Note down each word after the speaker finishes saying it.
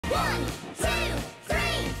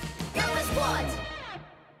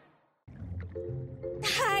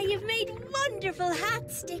You've made wonderful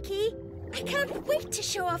hats, Sticky. I can't wait to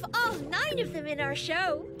show off all 9 of them in our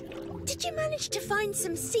show. Did you manage to find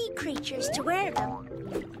some sea creatures to wear them?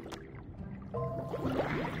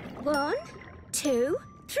 1, 2,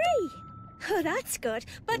 3. Oh, that's good,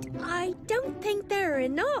 but I don't think there are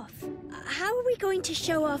enough. How are we going to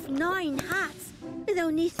show off 9 hats with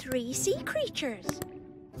only 3 sea creatures?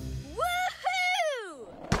 Woohoo!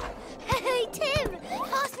 Hey, Tim,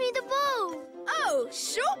 pass me the ball. Oh,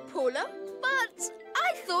 sure, Paula, but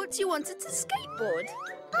I thought you wanted to skateboard.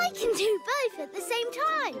 I can do both at the same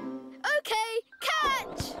time. Okay,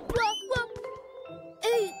 catch! Whoop, whoop.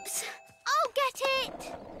 Oops, I'll get it.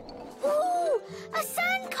 Ooh, a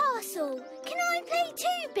sandcastle. Can I play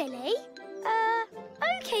too, Billy?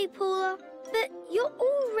 Okay, Paula. But you're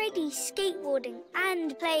already skateboarding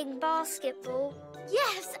and playing basketball.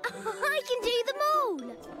 Yes, I can do them all.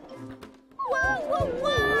 Whoa, whoa,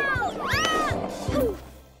 whoa! Ah! Ooh.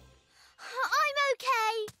 I'm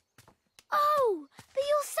okay. Oh, but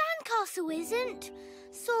your sandcastle isn't.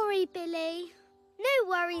 Sorry, Billy. No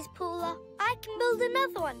worries, Paula. I can build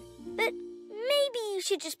another one. But maybe you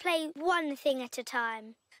should just play one thing at a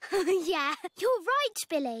time. Yeah, you're right,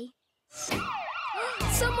 Billy.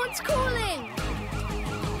 Someone's calling!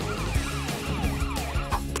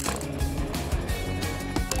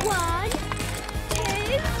 1,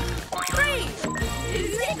 2, 3.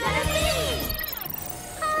 Who's it gonna be?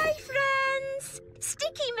 Hi, friends!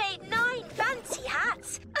 Sticky made 9 fancy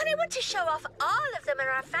hats, and I want to show off all of them in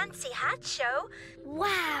our fancy hat show.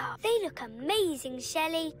 Wow, they look amazing,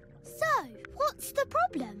 Shelley. So, what's the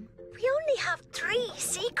problem? We only have 3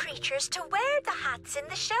 sea creatures to wear the hats in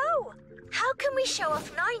the show. How can we show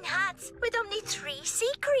off 9 hats with only 3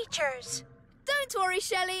 sea creatures? Don't worry,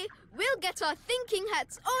 Shelley. We'll get our thinking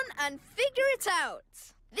hats on and figure it out.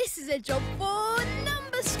 This is a job for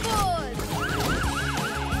Number Squad.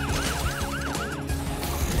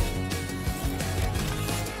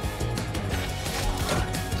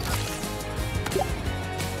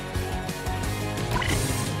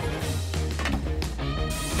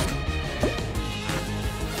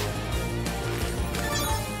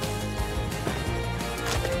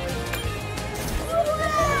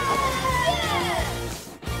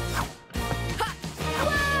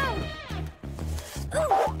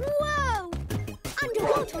 Whoa!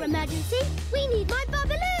 Underwater emergency. We need my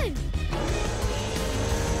balloon.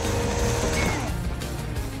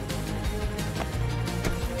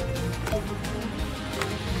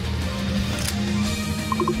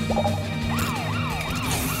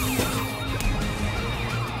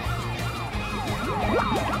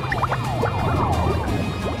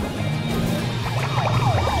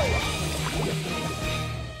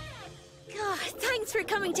 Thanks for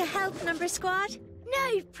coming to help, Number Squad.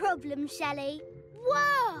 No problem, Shelley.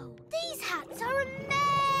 Whoa! These hats are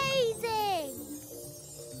amazing!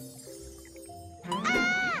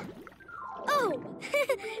 Ah! Oh,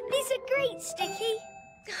 these are great, Sticky.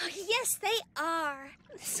 Oh, yes, they are.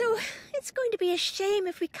 So it's going to be a shame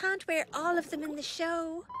if we can't wear all of them in the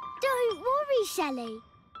show. Don't worry, Shelley.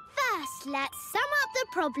 First, let's sum up the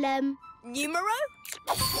problem. Numero?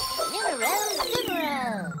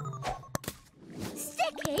 Numero.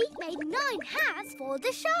 Sticky made 9 hats for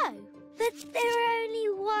the show. But there are only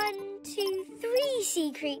 1, 2, 3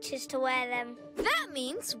 sea creatures to wear them. That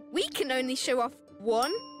means we can only show off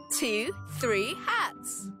 1, 2, 3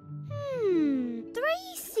 hats. 3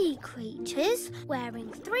 sea creatures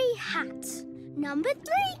wearing 3 hats. Number 3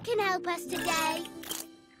 can help us today.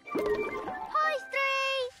 Hi, 3.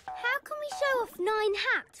 How can we show off 9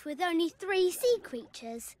 hats with only 3 sea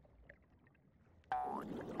creatures? Oh,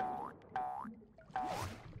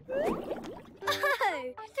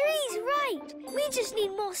 3's right. We just need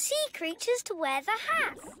more sea creatures to wear the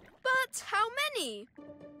hats. But how many?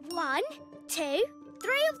 1, 2,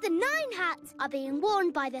 3 of the 9 hats are being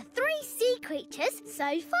worn by the 3 sea creatures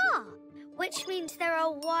so far. Which means there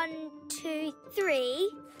are 1, 2,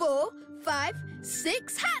 3... 4, 5,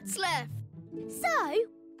 6 hats left. So,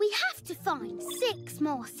 we have to find 6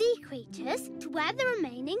 more sea creatures to wear the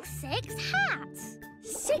remaining 6 hats.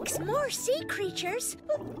 6 more sea creatures?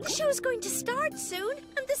 Well, the show's going to start soon,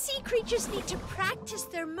 and the sea creatures need to practice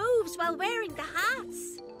their moves while wearing the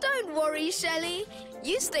hats. Don't worry, Shelley.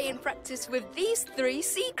 You stay in practice with these 3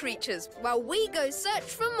 sea creatures while we go search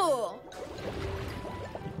for more.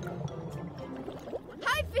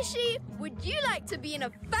 Hi, Fishy. Would you like to be in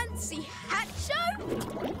a fancy hat show?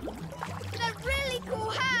 They're really cool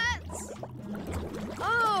hats.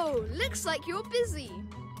 Oh, looks like you're busy.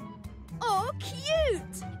 Oh,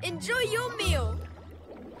 cute. Enjoy your meal.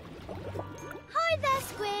 Hi there,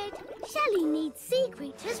 Squid. Shelley needs sea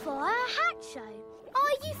creatures for her hat show.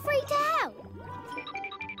 Are you free to help?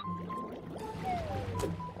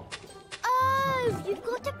 Oh, you've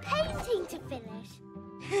got a painting to finish.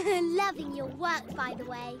 Loving your work, by the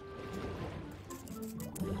way.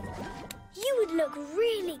 You would look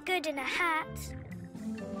really good in a hat.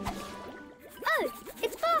 Oh,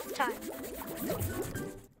 it's bath time.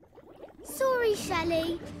 Sorry,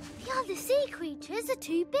 Shelley. The other sea creatures are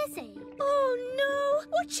too busy. Oh, no!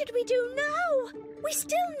 What should we do now? We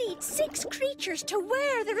still need 6 creatures to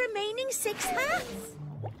wear the remaining 6 hats.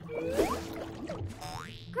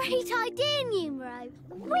 Great idea, Numero.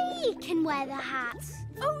 We can wear the hats.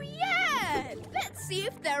 Oh, yeah! Let's see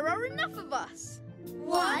if there are enough of us.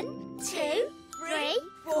 1, 2, 3,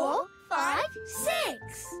 4, 5,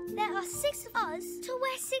 6. There are 6 of us to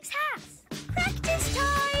wear 6 hats. Practice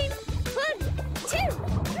time! 1, 2,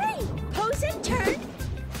 3. Pose and turn.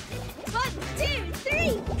 1, 2,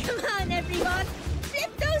 3. Come on, everyone.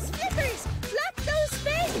 Flip those flippers. Flap those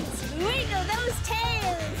fins. Wiggle those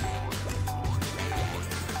tails.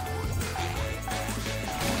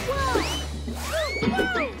 Whoa!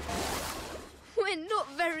 We're not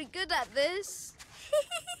very good at this.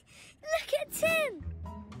 Look at Tim.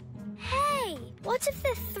 Hey, what if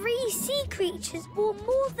the 3 sea creatures wore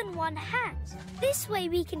more than one hat? This way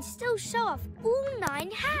we can still show off all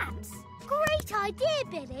 9 hats. Great idea,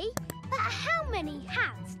 Billy. But how many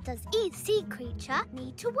hats does each sea creature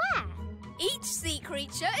need to wear? Each sea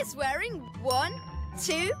creature is wearing 1,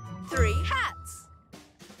 2, 3 hats.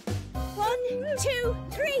 1, 2,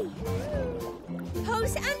 3.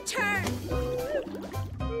 Pose and turn.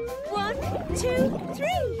 1, 2,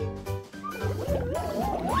 3.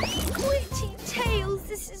 Twitchy tails,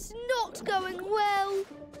 this is not going well.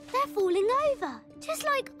 They're falling over, just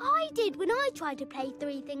like I did when I tried to play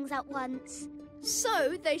 3 things at once.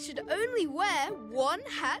 So they should only wear 1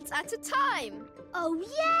 hat at a time. Oh,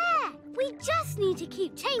 yeah! We just need to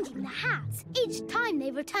keep changing the hats each time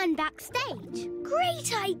they return backstage.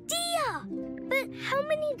 Great idea! But how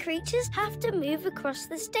many creatures have to move across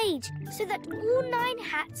the stage so that all 9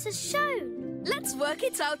 hats are shown? Let's work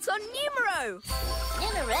it out on Numero.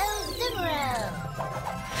 Numero!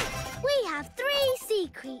 We have 3 sea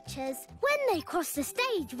creatures. When they cross the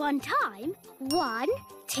stage one time, 1,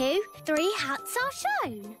 2, 3 hats are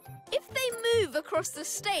shown. If they move across the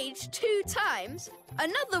stage 2 times,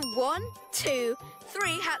 another 1, 2,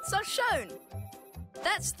 3 hats are shown.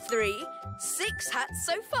 That's 3, 6 hats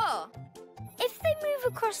so far. If they move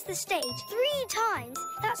across the stage 3 times,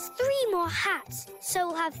 that's 3 more hats. So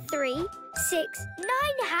we'll have 3, 6, 9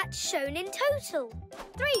 hats shown in total.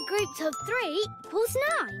 3 groups of 3 equals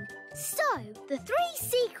 9. So the 3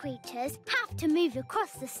 sea creatures have to move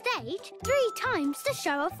across the stage 3 times to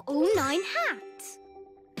show off all 9 hats.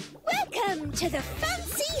 Welcome to the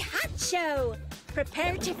Fancy Hat Show.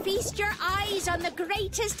 Prepare to feast your eyes on the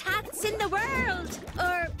greatest hats in the world.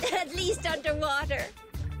 Or at least underwater.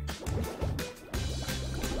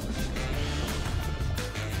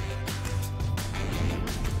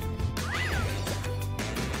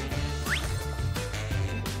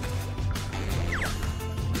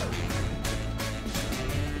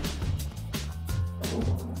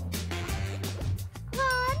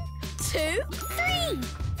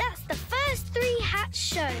 That's the first 3 hats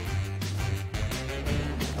shown.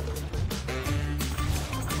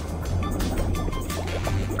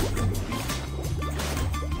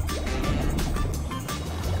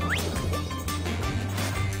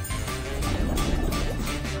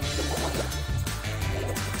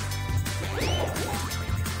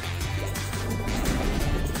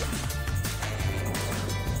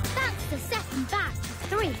 That's the second batch of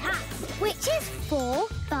 3 hats, which is 4,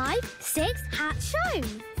 5, 6 hats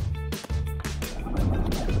shown.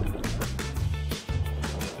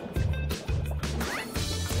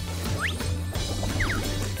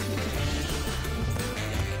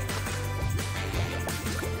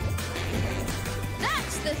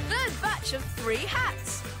 That's the third batch of 3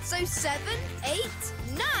 hats. So 7, 8,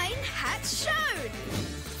 9 hats shown.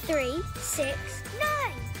 3, 6,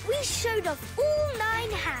 9. We showed off all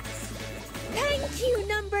 9 hats. Thank you,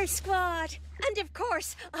 Number Squad. And of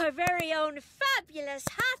course, our very own fabulous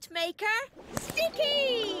hat maker,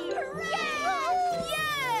 Sticky! Hooray!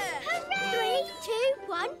 Yeah! Hooray! 3,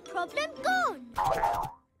 2, 1, problem gone.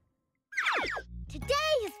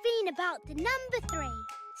 Today has been about the number 3.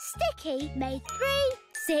 Sticky made 3,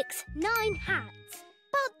 6, 9 hats.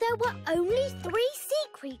 But there were only 3 sea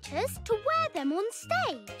creatures to wear them on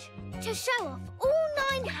stage. To show off all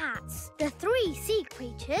 9 hats, the 3 sea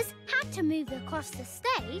creatures had to move across the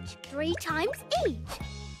stage 3 times each.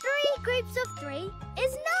 3 groups of 3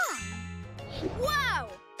 is 9. Wow!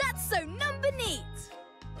 That's so number neat!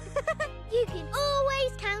 You can always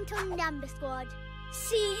count on Number Squad.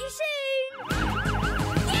 See you soon!